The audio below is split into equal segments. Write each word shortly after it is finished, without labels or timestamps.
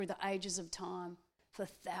through the ages of time, for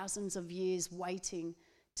thousands of years, waiting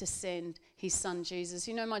to send his son Jesus.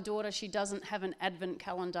 You know, my daughter, she doesn't have an advent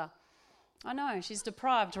calendar. I know, she's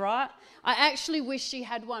deprived, right? I actually wish she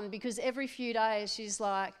had one, because every few days she's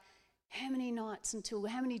like, how many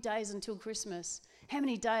days until Christmas? How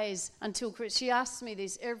many days until Christmas? She asks me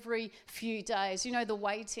this every few days. You know, the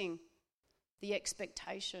waiting, the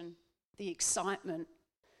expectation, the excitement.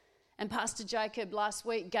 And Pastor Jacob last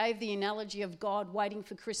week gave the analogy of God waiting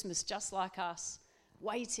for Christmas just like us,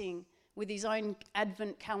 waiting with his own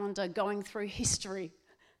advent calendar, going through history,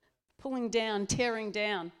 pulling down, tearing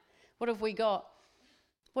down. What have we got?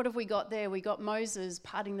 What have we got there? We got Moses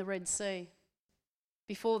parting the Red Sea.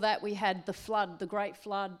 Before that, we had the flood, the great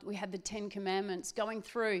flood. We had the 10 Commandments, going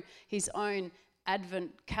through his own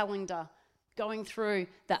advent calendar, going through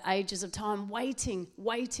the ages of time, waiting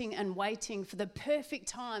and waiting for the perfect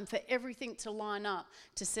time for everything to line up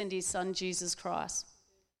to send his son, Jesus Christ.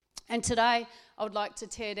 And today, I would like to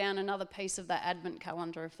tear down another piece of that advent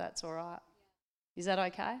calendar, if that's all right. Is that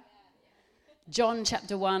okay? John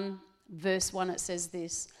chapter 1, verse 1, it says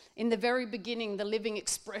this: in the very beginning, the living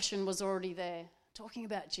expression was already there. Talking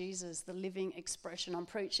about Jesus, the living expression. I'm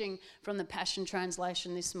preaching from the Passion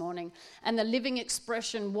Translation this morning. And the living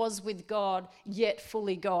expression was with God, yet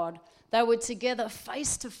fully God. They were together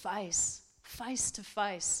face to face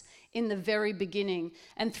in the very beginning.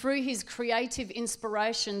 And through his creative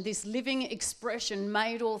inspiration, this living expression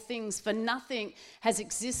made all things, for nothing has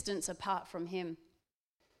existence apart from him.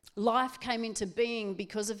 Life came into being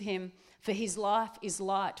because of him, for his life is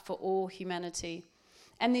light for all humanity.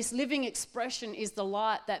 And this living expression is the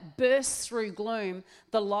light that bursts through gloom,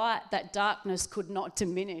 the light that darkness could not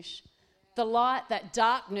diminish. The light that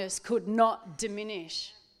darkness could not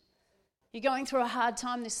diminish. You're going through a hard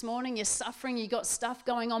time this morning, you're suffering, you got stuff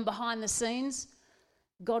going on behind the scenes.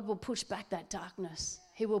 God will push back that darkness.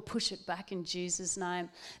 He will push it back in Jesus' name.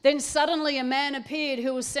 Then suddenly a man appeared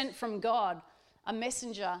who was sent from God, a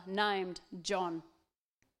messenger named John.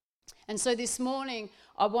 And so this morning,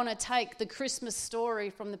 I want to take the Christmas story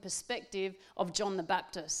from the perspective of John the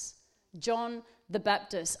Baptist. John the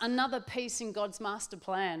Baptist, another piece in God's master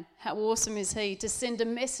plan. How awesome is he to send a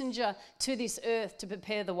messenger to this earth to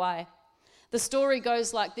prepare the way. The story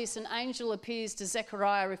goes like this: an angel appears to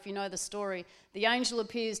Zechariah, if you know the story. The angel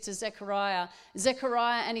appears to Zechariah.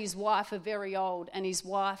 Zechariah and his wife are very old, and his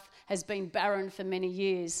wife has been barren for many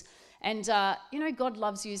years. And God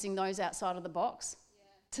loves using those outside of the box.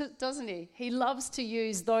 Doesn't he? He loves to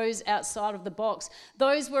use those outside of the box,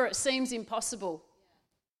 those where it seems impossible.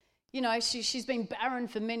 You know, she's been barren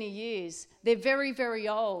for many years. They're very, very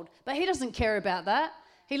old, but he doesn't care about that.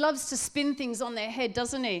 He loves to spin things on their head,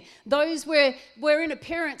 doesn't he? Those where in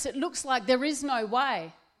appearance it looks like there is no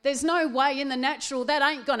way. There's no way in the natural. That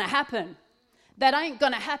ain't going to happen. That ain't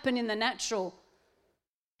going to happen in the natural.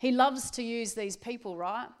 He loves to use these people,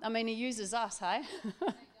 right? I mean, he uses us, hey?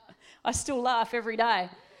 I still laugh every day.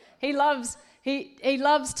 He loves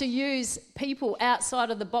to use people outside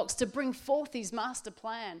of the box to bring forth his master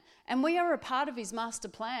plan. And we are a part of his master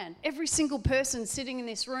plan. Every single person sitting in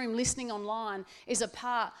this room, listening online, is a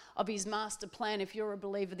part of his master plan if you're a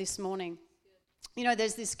believer this morning. You know,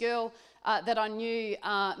 there's this girl that I knew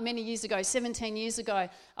many years ago, 17 years ago.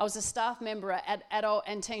 I was a staff member at Adult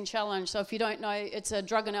and Teen Challenge. So if you don't know, it's a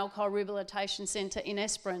drug and alcohol rehabilitation centre in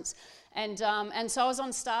Esperance. And so I was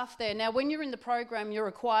on staff there. Now, when you're in the program, you're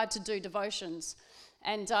required to do devotions.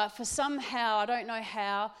 And for somehow, I don't know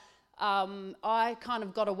how, I kind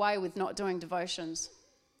of got away with not doing devotions.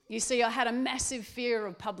 You see, I had a massive fear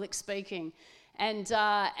of public speaking. And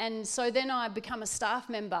so then I become a staff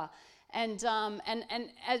member. And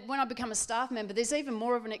when I become a staff member, there's even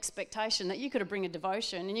more of an expectation that you got to bring a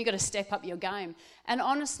devotion and you got to step up your game. And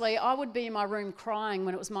honestly, I would be in my room crying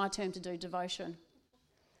when it was my turn to do devotion.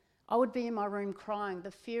 I would be in my room crying.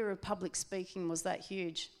 The fear of public speaking was that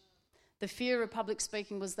huge. The fear of public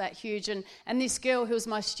speaking was that huge. And this girl who was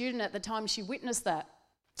my student at the time, she witnessed that.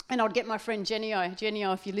 And I'd get my friend Jenny, if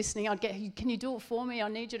you're listening, can you do it for me? I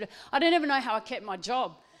need you to. I don't even know how I kept my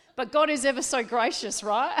job. But God is ever so gracious,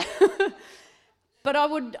 right? But I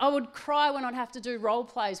would cry when I'd have to do role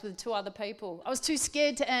plays with 2 other people. I was too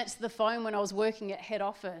scared to answer the phone when I was working at head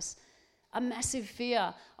office. A massive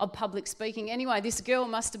fear of public speaking. Anyway, this girl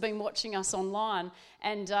must have been watching us online,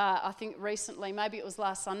 and I think recently, maybe it was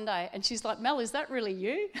last Sunday, and she's like, Mel, is that really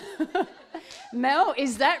you? Mel,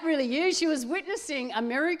 is that really you? She was witnessing a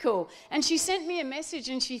miracle, and she sent me a message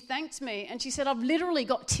and she thanked me, and she said, I've literally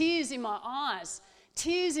got tears in my eyes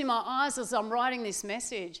tears in my eyes as I'm writing this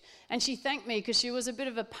message. And she thanked me because she was a bit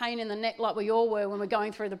of a pain in the neck like we all were when we're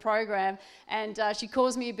going through the program. And she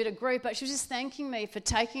caused me a bit of grief, but she was just thanking me for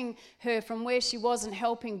taking her from where she was and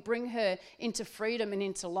helping bring her into freedom and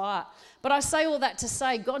into light. But I say all that to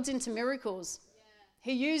say God's into miracles.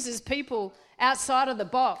 He uses people outside of the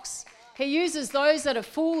box. He uses those that are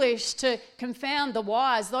foolish to confound the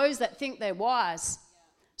wise, those that think they're wise.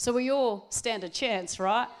 So we all stand a chance,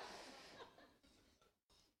 right?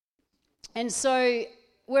 And so,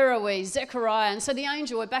 where are we? Zechariah. And so the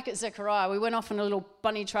angel, we're back at Zechariah. We went off on a little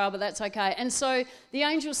bunny trail, but that's okay. And so the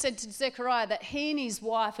angel said to Zechariah that he and his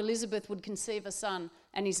wife, Elizabeth, would conceive a son,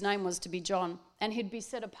 and his name was to be John. And he'd be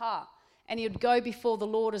set apart. And he would go before the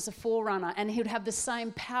Lord as a forerunner, and he would have the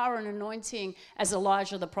same power and anointing as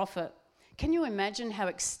Elijah the prophet. Can you imagine how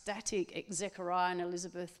ecstatic Zechariah and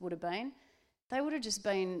Elizabeth would have been? They would have just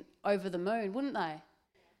been over the moon, wouldn't they?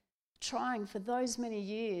 Trying for those many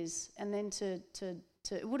years, and then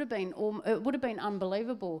it would have been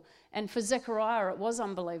unbelievable. And for Zechariah, it was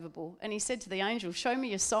unbelievable. And he said to the angel, "Show me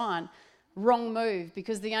your sign." Wrong move,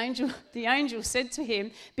 because the angel said to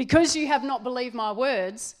him, "Because you have not believed my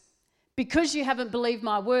words, because you haven't believed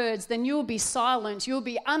my words, then you'll be silent. You'll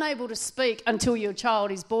be unable to speak until your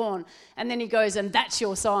child is born." And then he goes, "And that's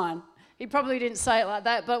your sign." He probably didn't say it like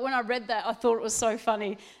that, but when I read that, I thought it was so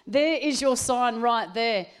funny. There is your sign right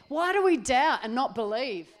there. Why do we doubt and not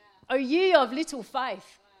believe? O ye of little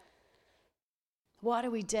faith. Why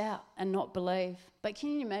do we doubt and not believe? But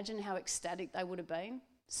can you imagine how ecstatic they would have been?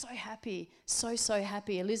 So happy, so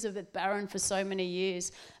happy. Elizabeth barren for so many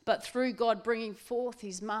years. But through God bringing forth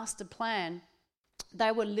his master plan,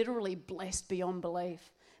 they were literally blessed beyond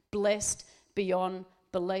belief. Blessed beyond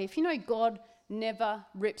belief. You know, God never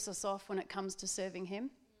rips us off when it comes to serving him.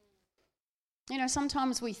 You know,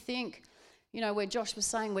 sometimes we think, you know, where Josh was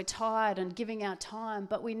saying we're tired and giving our time,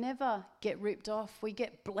 but we never get ripped off. We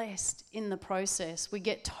get blessed in the process. We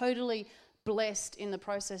get totally blessed in the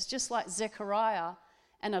process, just like Zechariah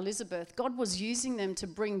and Elizabeth. God was using them to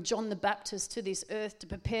bring John the Baptist to this earth to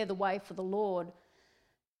prepare the way for the Lord.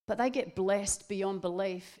 But they get blessed beyond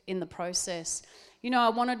belief in the process. You know, I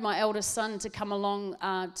wanted my eldest son to come along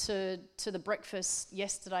to the breakfast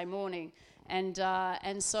yesterday morning. And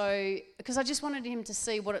so, because I just wanted him to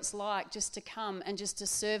see what it's like just to come and just to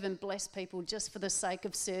serve and bless people just for the sake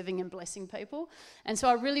of serving and blessing people. And so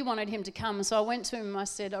I really wanted him to come. So I went to him and I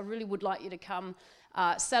said, "I really would like you to come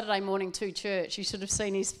Saturday morning to church." You should have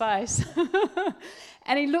seen his face.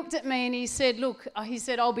 And he looked at me and he said,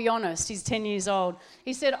 "I'll be honest." He's 10 years old.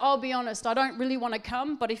 He said, "I'll be honest, I don't really want to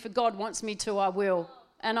come, but if God wants me to, I will."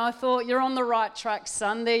 And I thought, "You're on the right track,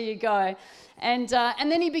 son. There you go." And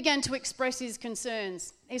then he began to express his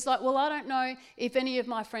concerns. He's like, "Well, I don't know if any of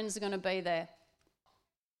my friends are going to be there.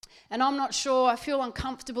 And I'm not sure, I feel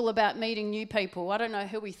uncomfortable about meeting new people." I don't know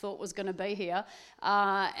who he thought was going to be here.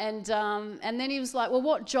 And then he was like, "Well,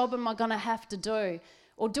 what job am I going to have to do?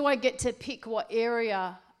 Or do I get to pick what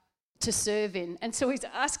area to serve in?" And so he's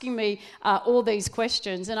asking me all these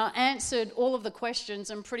questions. And I answered all of the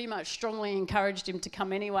questions and pretty much strongly encouraged him to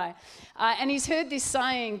come anyway. And he's heard this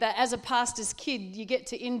saying that as a pastor's kid, you get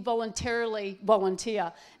to involuntarily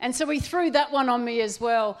volunteer. And so he threw that one on me as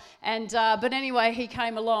well. And but anyway, he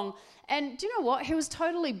came along. And do you know what? He was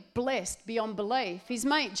totally blessed beyond belief. His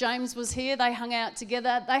mate James was here. They hung out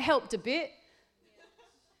together. They helped a bit.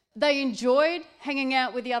 They enjoyed hanging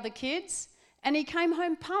out with the other kids. And he came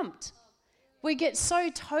home pumped. We get so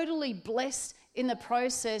totally blessed in the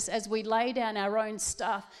process as we lay down our own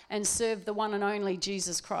stuff and serve the one and only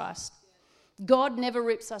Jesus Christ. God never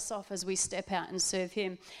rips us off as we step out and serve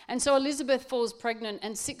him. And so Elizabeth falls pregnant,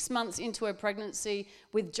 and 6 months into her pregnancy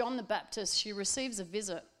with John the Baptist, she receives a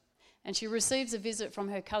visit. And she receives a visit from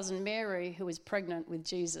her cousin Mary, who is pregnant with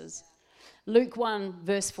Jesus. Luke 1,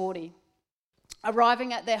 verse 40.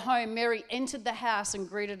 Arriving at their home, Mary entered the house and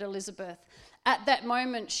greeted Elizabeth. At that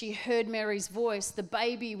moment, she heard Mary's voice. The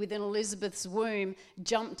baby within Elizabeth's womb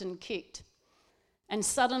jumped and kicked. And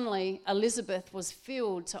suddenly, Elizabeth was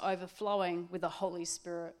filled to overflowing with the Holy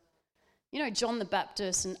Spirit. You know, John the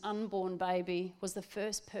Baptist, an unborn baby, was the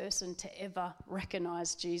first person to ever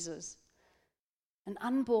recognize Jesus. An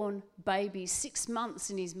unborn baby, 6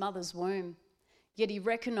 months in his mother's womb. Yet he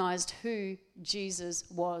recognized who Jesus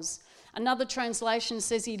was. Another translation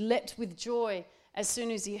says he leapt with joy as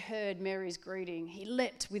soon as he heard Mary's greeting. He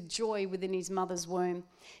leapt with joy within his mother's womb.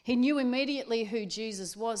 He knew immediately who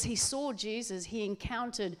Jesus was. He saw Jesus. He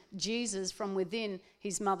encountered Jesus from within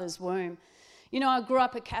his mother's womb. You know, I grew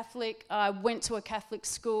up a Catholic. I went to a Catholic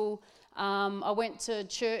school. I went to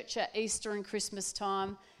church at Easter and Christmas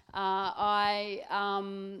time. I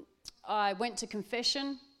went to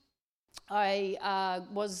confession. I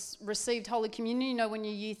received Holy Communion. You know, when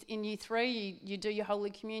you're in year 3, you do your Holy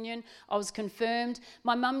Communion. I was confirmed.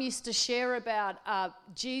 My mum used to share about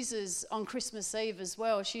Jesus on Christmas Eve as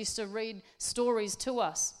well. She used to read stories to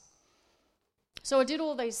us. So I did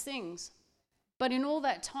all these things. But in all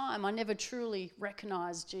that time, I never truly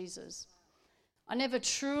recognized Jesus. I never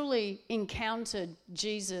truly encountered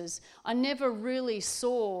Jesus. I never really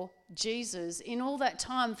saw Jesus. In all that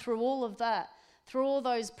time, through all of that, through all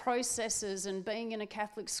those processes and being in a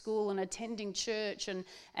Catholic school and attending church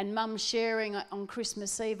and mum sharing on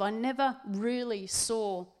Christmas Eve, I never really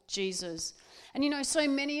saw Jesus. And you know, so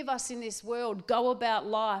many of us in this world go about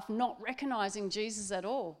life not recognizing Jesus at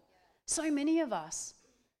all. So many of us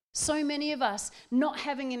not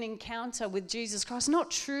having an encounter with Jesus Christ,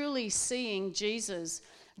 not truly seeing Jesus.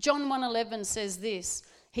 John 1:11 says this,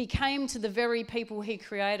 he came to the very people he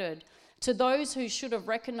created, to those who should have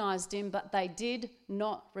recognized him, but they did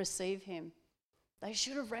not receive him. They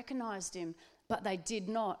should have recognized him, but they did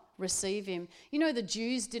not receive him. You know, the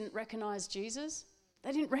Jews didn't recognize Jesus.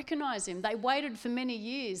 They didn't recognize him. They waited for many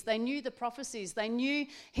years. They knew the prophecies. They knew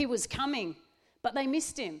he was coming, but they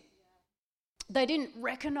missed him. They didn't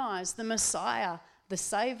recognize the Messiah, the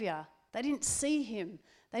Savior. They didn't see him.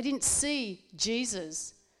 They didn't see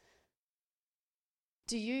Jesus.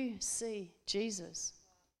 Do you see Jesus?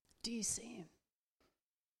 Do you see him?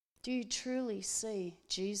 Do you truly see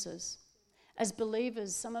Jesus? As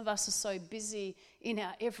believers, some of us are so busy in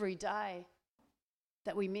our everyday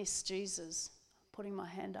that we miss Jesus. Putting my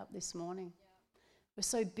hand up this morning. We're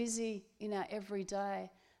so busy in our everyday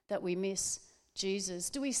that we miss Jesus.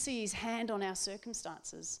 Do we see his hand on our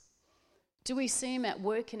circumstances? Do we see him at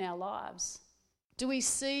work in our lives? Do we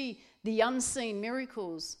see the unseen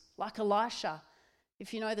miracles like Elisha?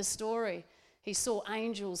 If you know the story, he saw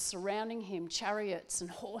angels surrounding him, chariots and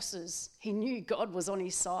horses. He knew God was on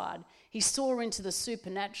his side. He saw into the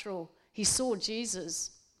supernatural. He saw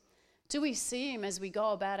Jesus. Do we see him as we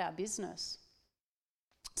go about our business?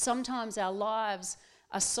 Sometimes our lives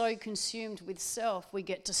are so consumed with self, we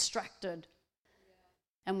get distracted.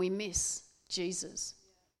 And we miss Jesus.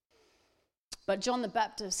 But John the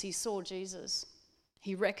Baptist, he saw Jesus.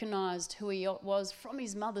 He recognized who he was from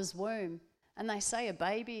his mother's womb. And they say a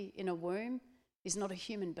baby in a womb is not a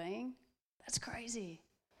human being. That's crazy.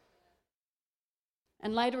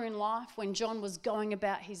 And later in life, when John was going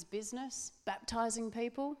about his business, baptizing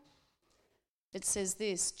people, it says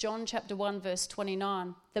this, John chapter 1, verse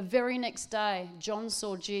 29. The very next day, John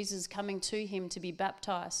saw Jesus coming to him to be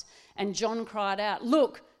baptized. And John cried out,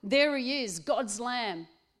 look, there he is, God's Lamb,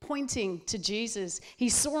 pointing to Jesus. He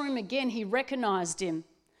saw him again. He recognized him.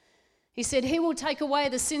 He said, he will take away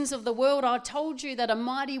the sins of the world. I told you that a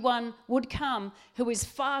mighty one would come who is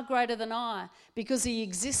far greater than I, because he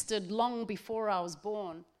existed long before I was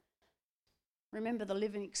born. Remember the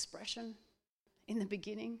living expression? In the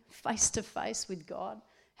beginning, face to face with God.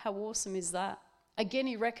 How awesome is that? Again,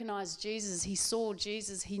 he recognized Jesus. He saw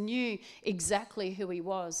Jesus. He knew exactly who he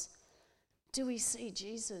was. Do we see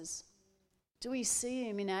Jesus? Do we see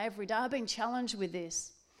him in our everyday? I've been challenged with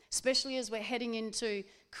this, especially as we're heading into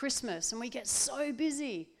Christmas and we get so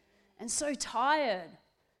busy and so tired.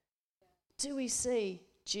 Do we see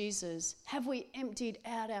Jesus? Have we emptied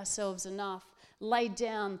out ourselves enough, laid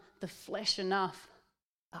down the flesh enough?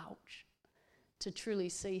 Ouch. To truly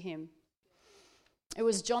see him. It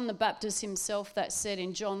was John the Baptist himself that said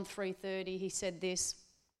in John 3:30, he said this,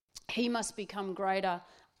 he must become greater,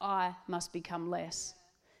 I must become less.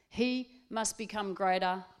 He must become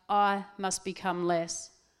greater, I must become less.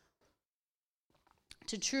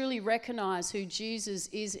 To truly recognize who Jesus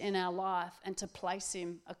is in our life and to place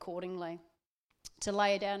him accordingly. To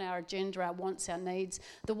lay down our agenda, our wants, our needs,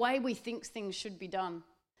 the way we think things should be done.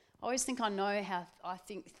 I always think I know how I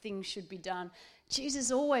think things should be done.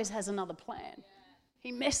 Jesus always has another plan.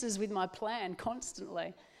 He messes with my plan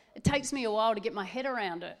constantly. It takes me a while to get my head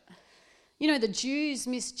around it. You know, the Jews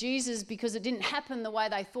missed Jesus because it didn't happen the way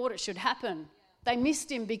they thought it should happen. They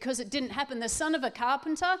missed him because it didn't happen. The son of a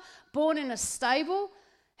carpenter, born in a stable,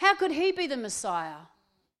 how could he be the Messiah?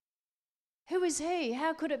 Who is he?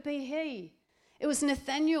 How could it be he? It was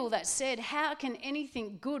Nathanael that said, how can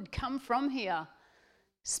anything good come from here?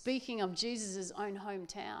 Speaking of Jesus' own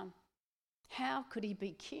hometown, how could he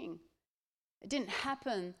be king? It didn't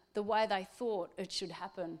happen the way they thought it should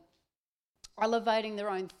happen. Elevating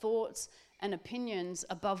their own thoughts and opinions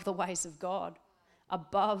above the ways of God,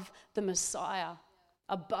 above the Messiah,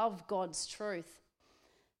 above God's truth.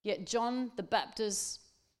 Yet John the Baptist's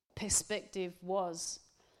perspective was,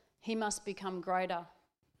 he must become greater,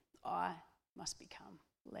 I must become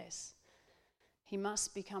less. He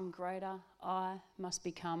must become greater. I must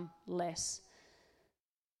become less.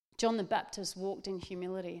 John the Baptist walked in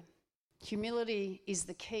humility. Humility is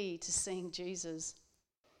the key to seeing Jesus,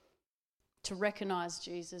 to recognize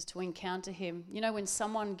Jesus, to encounter him. You know, when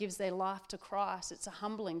someone gives their life to Christ, it's a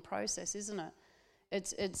humbling process, isn't it?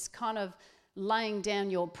 It's kind of laying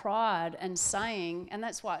down your pride and saying, and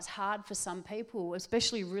that's why it's hard for some people,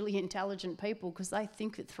 especially really intelligent people, because they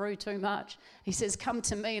think it through too much. He says, come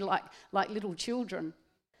to me like little children.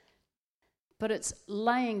 But it's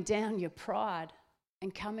laying down your pride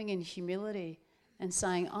and coming in humility and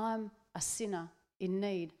saying, I'm a sinner in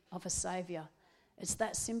need of a saviour. It's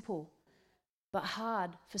that simple, but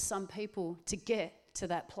hard for some people to get to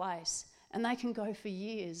that place. And they can go for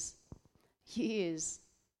years.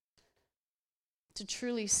 To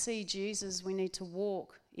truly see Jesus, we need to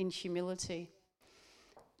walk in humility.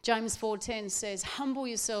 James 4:10 says, humble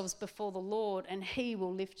yourselves before the Lord and he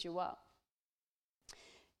will lift you up.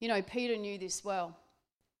 You know, Peter knew this well.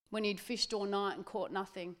 When he'd fished all night and caught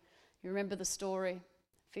nothing, you remember the story,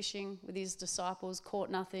 fishing with his disciples, caught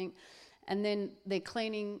nothing, and then they're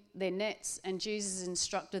cleaning their nets and Jesus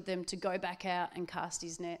instructed them to go back out and cast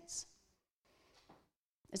his nets.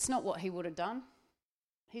 It's not what he would have done.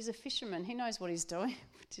 He's a fisherman. He knows what he's doing.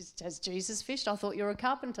 Has Jesus fished? I thought you were a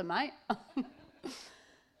carpenter, mate.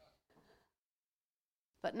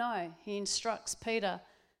 But no, he instructs Peter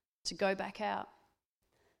to go back out.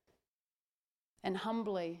 And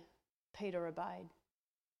humbly, Peter obeyed.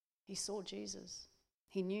 He saw Jesus.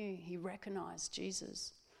 He knew, he recognized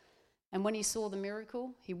Jesus. And when he saw the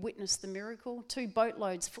miracle, he witnessed the miracle. 2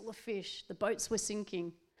 boatloads full of fish. The boats were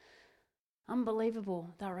sinking.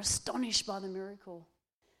 Unbelievable. They were astonished by the miracle.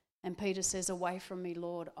 And Peter says, away from me,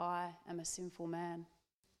 Lord, I am a sinful man.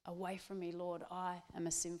 Away from me, Lord, I am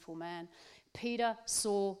a sinful man. Peter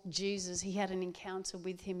saw Jesus. He had an encounter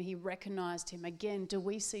with him. He recognized him. Again, do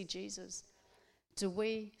we see Jesus? Do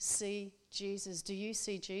we see Jesus? Do you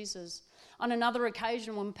see Jesus? On another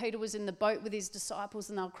occasion, when Peter was in the boat with his disciples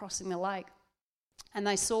and they were crossing the lake, and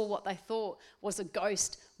they saw what they thought was a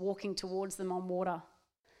ghost walking towards them on water,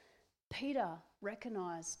 Peter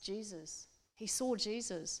recognized Jesus. He saw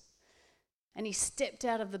Jesus. And he stepped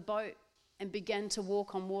out of the boat and began to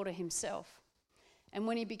walk on water himself. And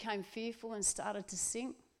when he became fearful and started to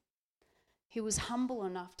sink, he was humble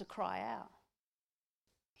enough to cry out.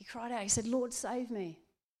 He cried out. He said, Lord, save me.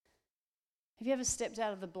 Have you ever stepped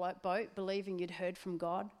out of the boat believing you'd heard from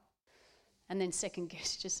God and then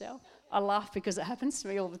second-guessed yourself? I laugh because it happens to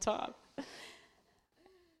me all the time.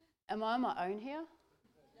 Am I on my own here?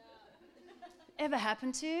 Ever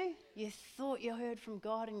happened to you? You thought you heard from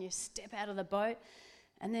God and you step out of the boat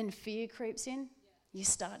and then fear creeps in? You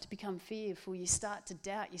start to become fearful. You start to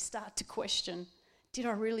doubt. You start to question, did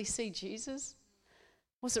I really see Jesus?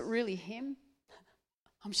 Was it really him?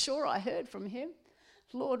 I'm sure I heard from him.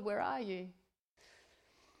 Lord, where are you?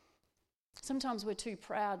 Sometimes we're too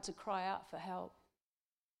proud to cry out for help.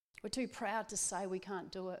 We're too proud to say we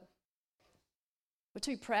can't do it. We're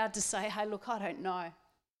too proud to say, hey, look, I don't know.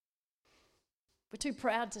 We're too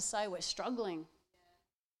proud to say we're struggling.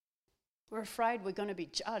 We're afraid we're going to be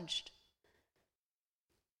judged.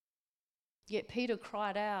 Yet Peter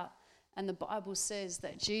cried out, and the Bible says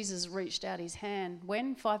that Jesus reached out his hand.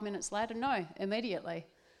 When? 5 minutes later? No, immediately.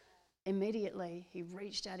 Immediately, he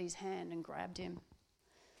reached out his hand and grabbed him.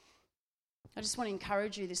 I just want to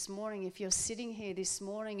encourage you this morning, if you're sitting here this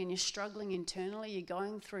morning and you're struggling internally, you're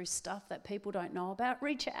going through stuff that people don't know about,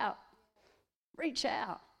 reach out. Reach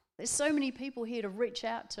out. There's so many people here to reach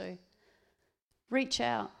out to. Reach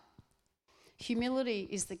out. Humility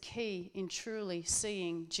is the key in truly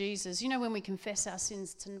seeing Jesus. You know, when we confess our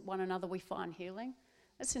sins to one another, we find healing.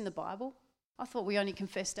 That's in the Bible. I thought we only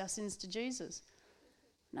confessed our sins to Jesus.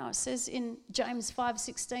 No, it says in James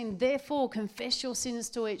 5:16, therefore confess your sins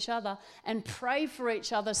to each other and pray for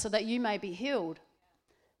each other so that you may be healed.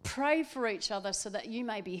 Pray for each other so that you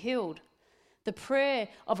may be healed. The prayer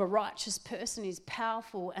of a righteous person is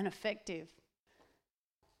powerful and effective.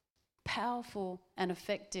 Powerful and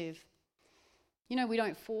effective. You know, we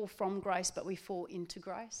don't fall from grace, but we fall into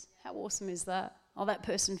grace. How awesome is that? Oh, that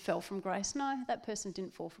person fell from grace. No, that person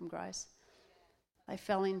didn't fall from grace. They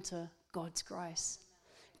fell into God's grace.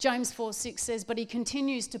 James 4:6 says, but he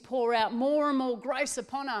continues to pour out more and more grace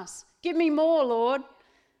upon us. Give me more, Lord.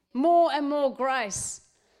 More and more grace.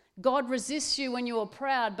 God resists you when you are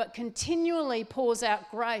proud, but continually pours out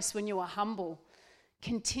grace when you are humble.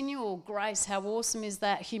 Continual grace, how awesome is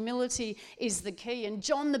that? Humility is the key. And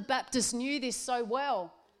John the Baptist knew this so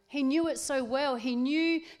well. He knew it so well. He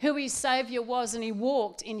knew who his Saviour was, and he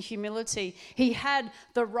walked in humility. He had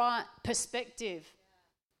the right perspective.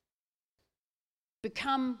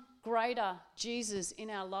 Become greater, Jesus, in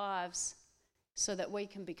our lives so that we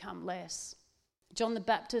can become less. John the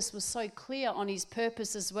Baptist was so clear on his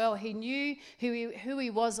purpose as well. He knew who he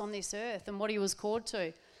was on this earth and what he was called to.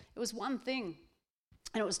 It was one thing,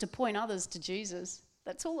 and it was to point others to Jesus.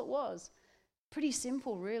 That's all it was. Pretty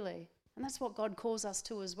simple, really. And that's what God calls us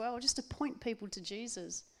to as well, just to point people to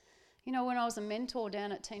Jesus. You know, when I was a mentor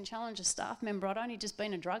down at Teen Challenge, a staff member, I'd only just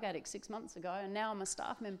been a drug addict 6 months ago, and now I'm a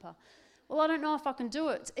staff member. Well, I don't know if I can do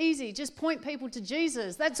it. It's easy. Just point people to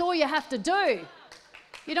Jesus. That's all you have to do.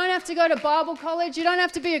 You don't have to go to Bible college. You don't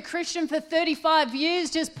have to be a Christian for 35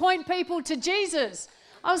 years. Just point people to Jesus.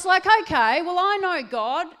 I was like, okay, well, I know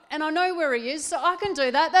God, and I know where he is, so I can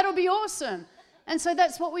do that. That'll be awesome. And so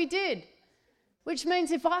that's what we did. Which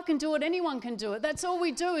means if I can do it, anyone can do it. That's all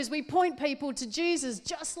we do, is we point people to Jesus,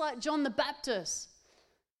 just like John the Baptist.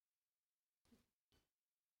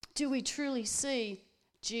 Do we truly see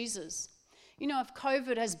Jesus? You know, if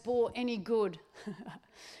COVID has brought any good,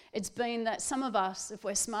 it's been that some of us, if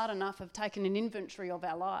we're smart enough, have taken an inventory of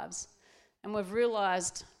our lives, and we've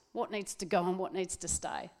realised what needs to go and what needs to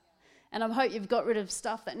stay. And I hope you've got rid of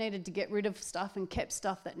stuff that needed to get rid of stuff and kept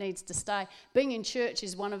stuff that needs to stay. Being in church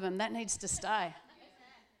is one of them. That needs to stay.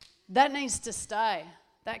 That needs to stay.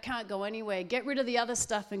 That can't go anywhere. Get rid of the other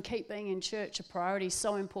stuff and keep being in church a priority.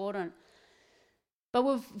 So important.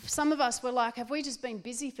 But some of us were like, have we just been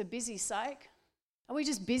busy for busy's sake? Are we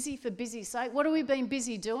just busy for busy's sake? What have we been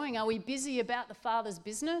busy doing? Are we busy about the Father's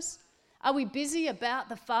business? Are we busy about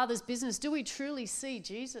the Father's business? Do we truly see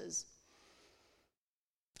Jesus?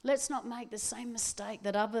 Let's not make the same mistake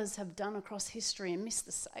that others have done across history and miss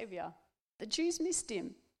the Saviour. The Jews missed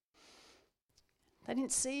him. They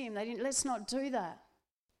didn't see him. Let's not do that.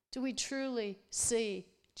 Do we truly see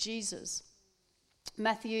Jesus?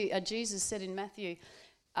 Jesus said in Matthew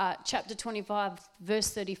chapter 25, verse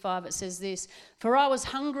 35, it says this, "For I was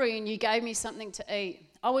hungry and you gave me something to eat.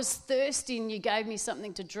 I was thirsty and you gave me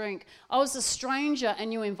something to drink. I was a stranger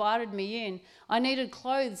and you invited me in. I needed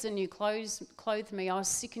clothes and you clothed me. I was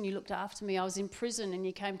sick and you looked after me. I was in prison and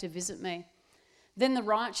you came to visit me." Then the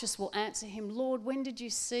righteous will answer him, "Lord, when did we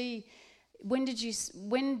see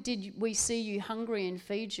you hungry and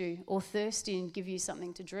feed you, or thirsty and give you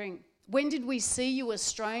something to drink? When did we see you a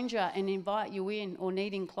stranger and invite you in, or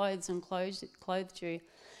needing clothes and clothed you?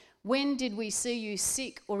 When did we see you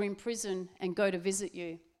sick or in prison and go to visit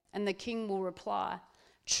you?" And the king will reply,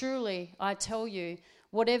 "Truly, I tell you,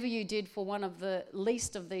 whatever you did for one of the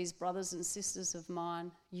least of these brothers and sisters of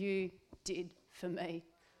mine, you did for me."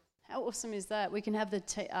 How awesome is that? We can have the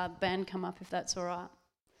band come up if that's all right.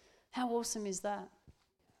 How awesome is that?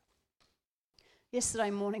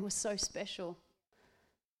 Yesterday morning was so special.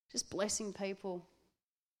 Just blessing people.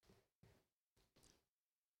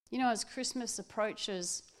 You know, as Christmas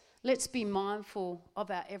approaches, let's be mindful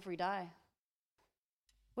of our everyday.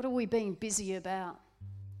 What are we being busy about?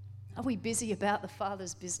 Are we busy about the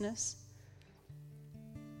Father's business?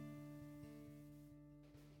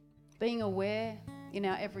 Being aware in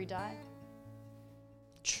our everyday.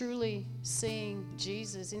 Truly seeing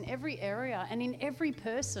Jesus in every area and in every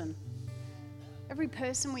person. Every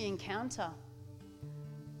person we encounter.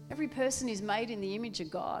 Every person is made in the image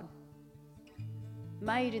of God.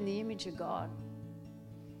 Made in the image of God.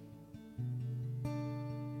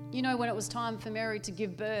 You know, when it was time for Mary to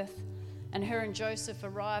give birth and her and Joseph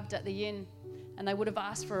arrived at the inn, and they would have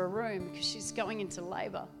asked for a room because she's going into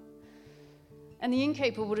labour. And the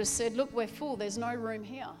innkeeper would have said, "Look, we're full. There's no room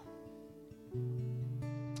here.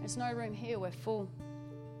 There's no room here. We're full."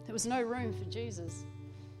 There was no room for Jesus.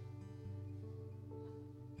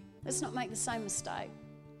 Let's not make the same mistake.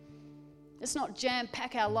 Let's not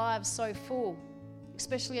jam-pack our lives so full,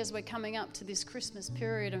 especially as we're coming up to this Christmas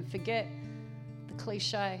period, and forget the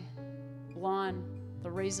cliche line, the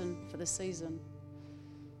reason for the season.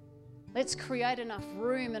 Let's create enough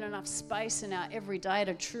room and enough space in our everyday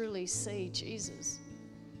to truly see Jesus.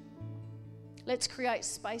 Let's create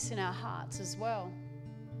space in our hearts as well.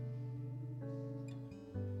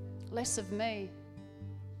 Less of me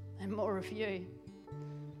and more of you.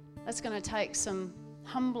 That's going to take some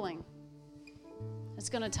humbling. It's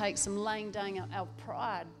going to take some laying down our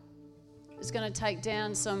pride. It's going to take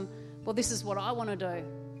down some, well, this is what I want to do.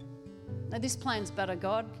 No, this plan's better,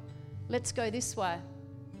 God. Let's go this way.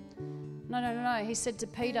 No. He said to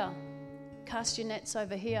Peter, "Cast your nets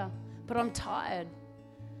over here." But I'm tired.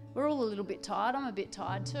 We're all a little bit tired. I'm a bit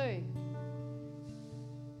tired too.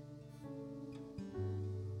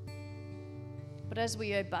 But as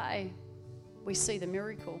we obey, we see the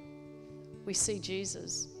miracle. We see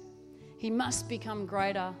Jesus. He must become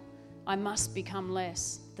greater. I must become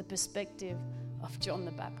less. The perspective of John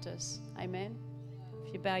the Baptist. Amen.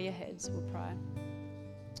 If you bow your heads, we'll pray.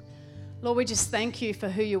 Lord, we just thank you for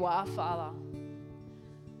who you are, Father.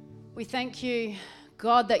 We thank you,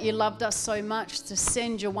 God, that you loved us so much to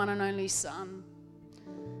send your one and only Son.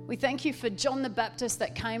 We thank you for John the Baptist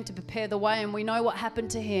that came to prepare the way, and we know what happened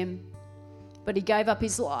to him, but he gave up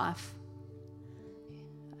his life.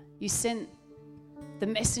 You sent the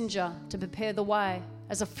messenger to prepare the way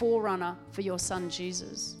as a forerunner for your Son,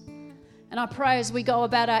 Jesus. And I pray as we go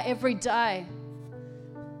about our every day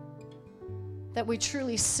that we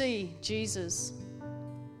truly see Jesus,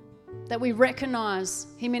 that we recognize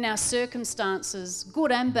him in our circumstances,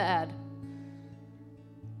 good and bad.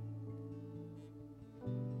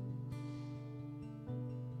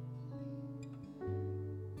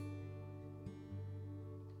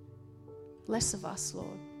 Less of us,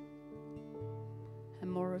 Lord, and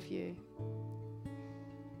more of you.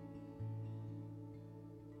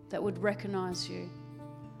 That would recognize you,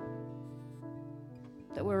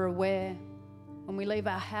 that we're aware when we leave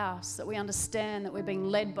our house, that we understand that we're being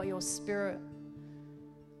led by your Spirit.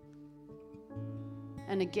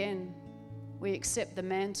 And again, we accept the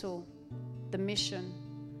mantle, the mission.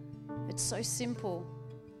 It's so simple.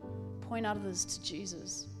 Point others to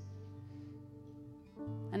Jesus.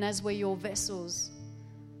 And as we're your vessels,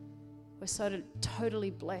 we're so totally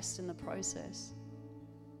blessed in the process.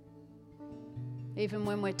 Even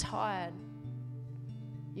when we're tired,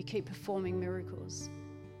 you keep performing miracles.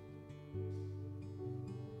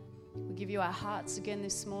 We give you our hearts again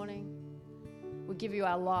this morning. We give you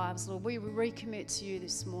our lives, Lord. We recommit to you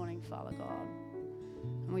this morning, Father God.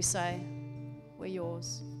 And we say, we're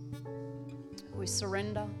yours. We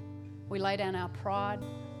surrender. We lay down our pride,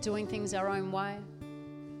 doing things our own way.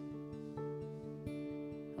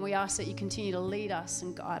 And we ask that you continue to lead us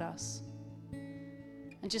and guide us.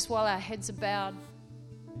 And just while our heads are bowed,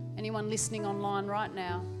 anyone listening online right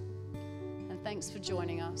now, and thanks for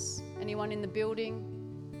joining us. Anyone in the building,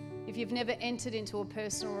 if you've never entered into a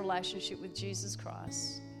personal relationship with Jesus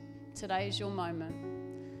Christ, today is your moment.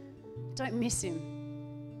 Don't miss him.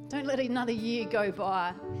 Don't let another year go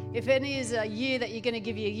by. If any is a year that you're going to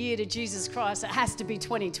give you a year to Jesus Christ, it has to be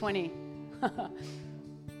 2020.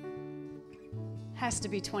 Has to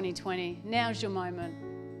be 2020. Now's your moment.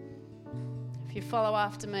 If you follow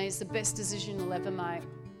after me, it's the best decision you'll ever make.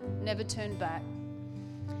 Never turn back.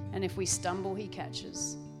 And if we stumble, he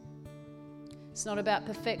catches. It's not about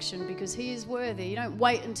perfection because he is worthy. You don't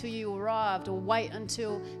wait until you arrived or wait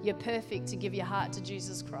until you're perfect to give your heart to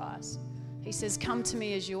Jesus Christ. He says, come to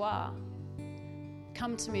me as you are.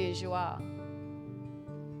 Come to me as you are.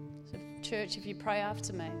 So church, if you pray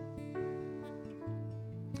after me.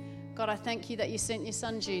 God, I thank you that you sent your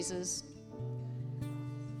Son Jesus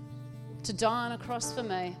to die on a cross for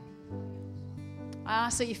me. I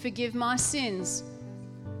ask that you forgive my sins,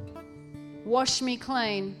 wash me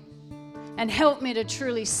clean, and help me to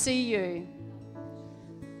truly see you.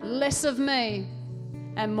 Less of me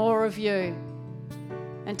and more of you.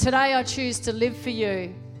 And today I choose to live for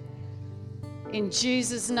you. In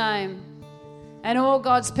Jesus' name. And all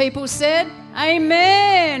God's people said,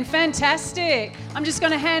 amen. Fantastic. I'm just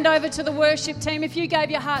going to hand over to the worship team. If you gave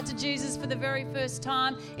your heart to Jesus for the very first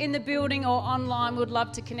time in the building or online, we'd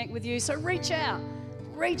love to connect with you. So reach out.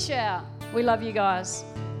 Reach out. We love you guys.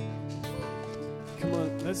 Come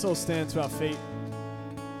on, let's all stand to our feet.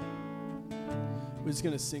 We're just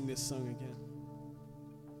going to sing this song again.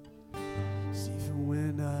 Even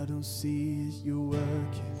when I don't see it, you're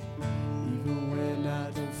working. Even when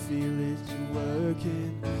I don't feel it, you're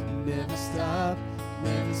working. You never stop working.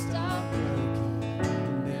 You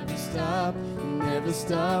never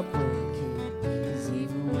stop working. 'Cause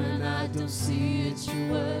even when I don't see it,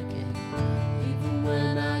 you're working. Even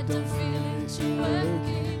when I don't feel it, you're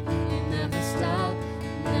working. You never stop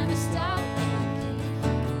working. You never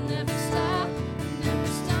stop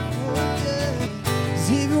working.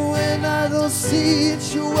 'Cause even when I don't see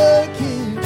it, you're working.